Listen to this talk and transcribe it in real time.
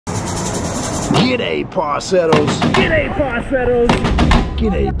G'day, parceros. G'day, parceros.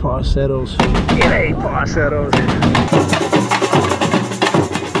 G'day, parceros. G'day, parceros.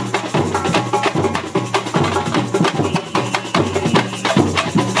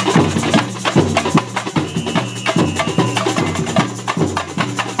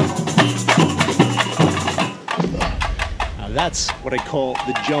 Now that's what I call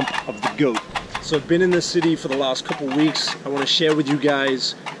the jump of the goat. So I've been in this city for the last couple weeks. I want to share with you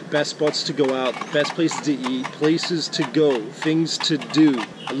guys the best spots to go out, the best places to eat, places to go, things to do,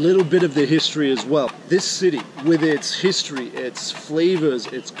 a little bit of the history as well. This city, with its history, its flavors,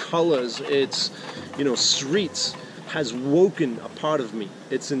 its colors, its, streets, has woken a part of me.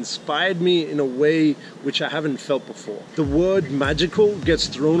 It's inspired me in a way which I haven't felt before. The word magical gets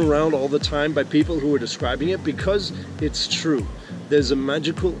thrown around all the time by people who are describing it because it's true. There's a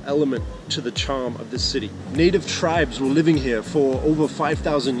magical element to the charm of this city. Native tribes were living here for over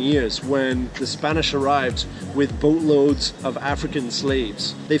 5,000 years when the Spanish arrived with boatloads of African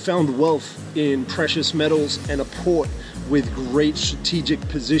slaves. They found wealth in precious metals and a port with great strategic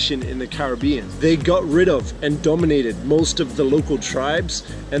position in the Caribbean. They got rid of and dominated most of the local tribes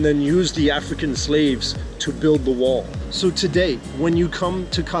and then used the African slaves to build the wall. So today, when you come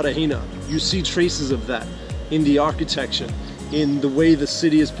to Cartagena, you see traces of that in the architecture, in the way the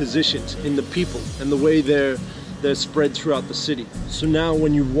city is positioned, in the people, and the way they're spread throughout the city. So now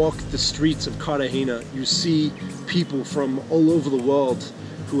when you walk the streets of Cartagena, you see people from all over the world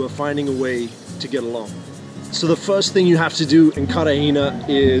who are finding a way to get along. So the first thing you have to do in Cartagena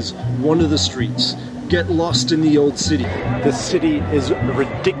is wander the streets. Get lost in the old city. The city is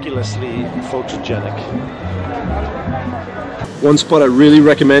ridiculously photogenic. One spot I really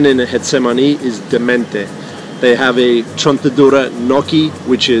recommend in Getsemani is Demente. They have a chontadura gnocchi,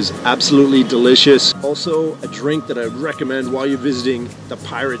 which is absolutely delicious. Also, a drink that I recommend while you're visiting the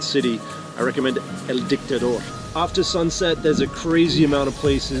pirate city, I recommend El Dictador. After sunset, there's a crazy amount of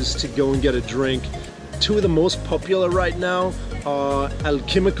places to go and get a drink. Two of the most popular right now are El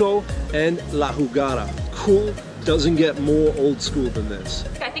Químico and La Jugada. Cool doesn't get more old school than this.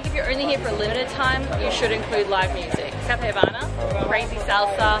 I think if you're only here for a limited time, you should include live music. Cafe Havana, crazy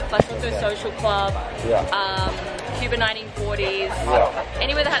salsa, Bachata Social Club, Cuba 1940s,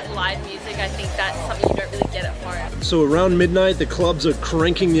 anywhere that has live music, I think that's something you don't really get at home. So around midnight, the clubs are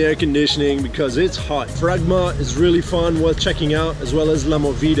cranking the air conditioning because it's hot. Fragma is really fun, worth checking out, as well as La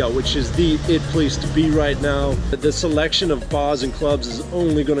Movida, which is the it place to be right now. The selection of bars and clubs is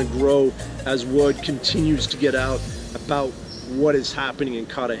only going to grow as word continues to get out about what is happening in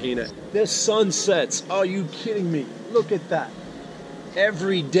Cartagena. There's sunsets. Are you kidding me? Look at that.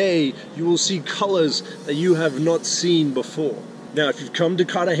 Every day you will see colors that you have not seen before. Now, if you've come to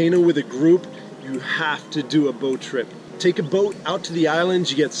Cartagena with a group, you have to do a boat trip. Take a boat out to the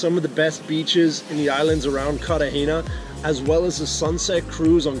islands. You get some of the best beaches in the islands around Cartagena, as well as a sunset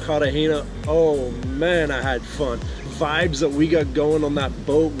cruise on Cartagena. Oh man, I had fun. Vibes that we got going on that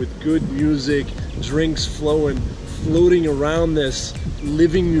boat with good music, drinks flowing, floating around this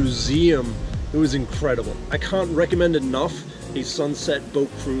living museum. It was incredible. I can't recommend enough a sunset boat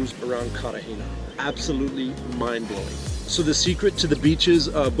cruise around Cartagena. Absolutely mind-blowing. So the secret to the beaches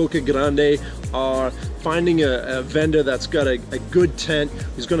of Boca Grande are finding a vendor that's got a good tent,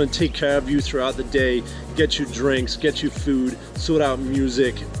 who's going to take care of you throughout the day, get you drinks, get you food, sort out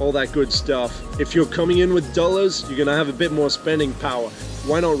music, all that good stuff. If you're coming in with dollars, you're going to have a bit more spending power.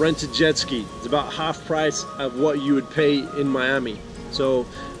 Why not rent a jet ski? It's about half price of what you would pay in Miami. So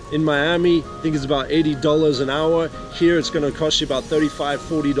in Miami, I think it's about $80 an hour. Here it's going to cost you about $35,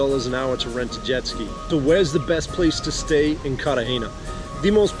 $40 an hour to rent a jet ski. So where's the best place to stay in Cartagena?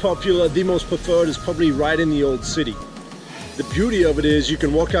 The most popular, the most preferred is probably right in the old city. The beauty of it is you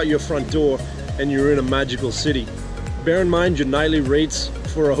can walk out your front door and you're in a magical city. Bear in mind your nightly rates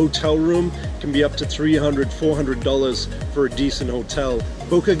for a hotel room can be up to $300, $400 for a decent hotel.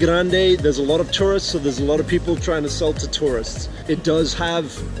 Boca Grande, there's a lot of tourists, so there's a lot of people trying to sell to tourists. It does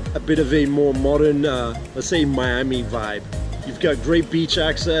have a bit of a more modern, let's say Miami vibe. You've got great beach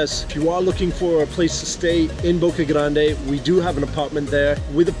access. If you are looking for a place to stay in Boca Grande, we do have an apartment there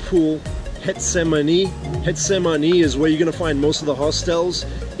with a pool. Getsemani. Getsemani is where you're gonna find most of the hostels.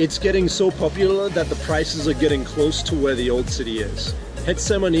 It's getting so popular that the prices are getting close to where the old city is.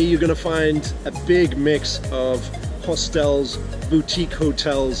 Getsemani, you're gonna find a big mix of hostels, boutique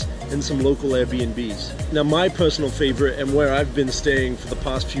hotels, and some local Airbnbs. Now my personal favorite and where I've been staying for the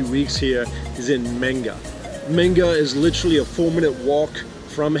past few weeks here is in Menga. Menga is literally a 4-minute walk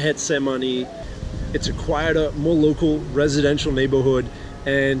from Getsemani. It's a quieter, more local residential neighborhood,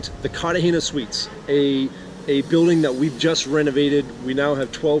 and the Cartagena Suites, a a building that we've just renovated. We now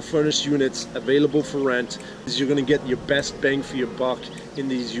have 12 furnished units available for rent. You're gonna get your best bang for your buck in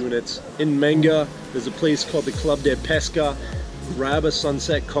these units. In Menga, there's a place called the Club de Pesca. Grab a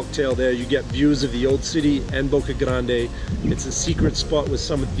sunset cocktail there. You get views of the old city and Boca Grande. It's a secret spot with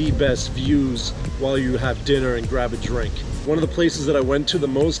some of the best views while you have dinner and grab a drink. One of the places that I went to the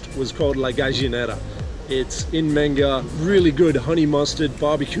most was called La Gallinera. It's in Menga, really good honey mustard,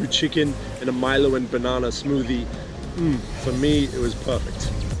 barbecue chicken, and a Milo and banana smoothie. For me, it was perfect.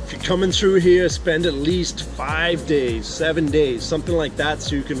 If you're coming through here, spend at least 5 days, 7 days, something like that,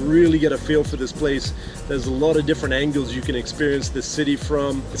 so you can really get a feel for this place. There's a lot of different angles you can experience this city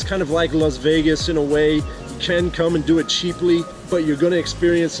from. It's kind of like Las Vegas in a way. You can come and do it cheaply, but you're gonna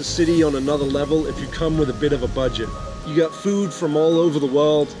experience the city on another level if you come with a bit of a budget. You got food from all over the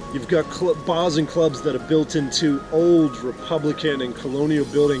world. You've got bars and clubs that are built into old Republican and colonial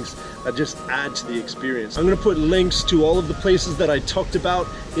buildings that just add to the experience. I'm gonna put links to all of the places that I talked about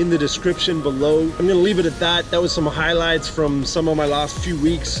in the description below. I'm gonna leave it at that. That was some highlights from some of my last few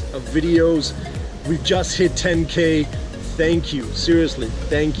weeks of videos. We've just hit 10K. Thank you, seriously,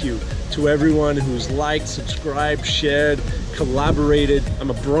 thank you to everyone who's liked, subscribed, shared, collaborated. I'm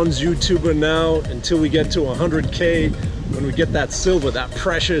a bronze YouTuber now until we get to 100K, when we get that silver, that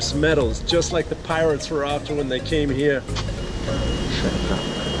precious metals, just like the pirates were after when they came here.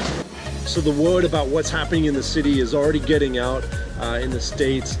 So the word about what's happening in the city is already getting out in the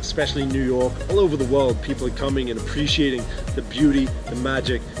States, especially New York. All over the world, people are coming and appreciating the beauty, the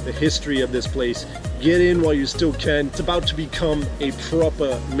magic, the history of this place. Get in while you still can. It's about to become a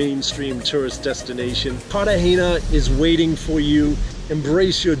proper mainstream tourist destination. Cartagena is waiting for you.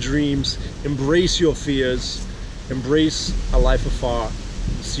 Embrace your dreams, embrace your fears, embrace a life afar.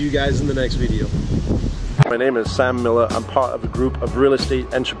 See you guys in the next video. My name is Sam Miller. I'm part of a group of real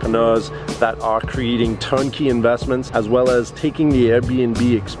estate entrepreneurs that are creating turnkey investments as well as taking the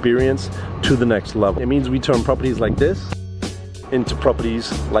Airbnb experience to the next level. It means we turn properties like this into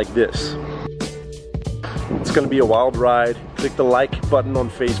properties like this. It's gonna be a wild ride. Click the like button on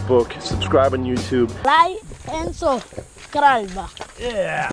Facebook, subscribe on YouTube. Like and subscribe. Yeah.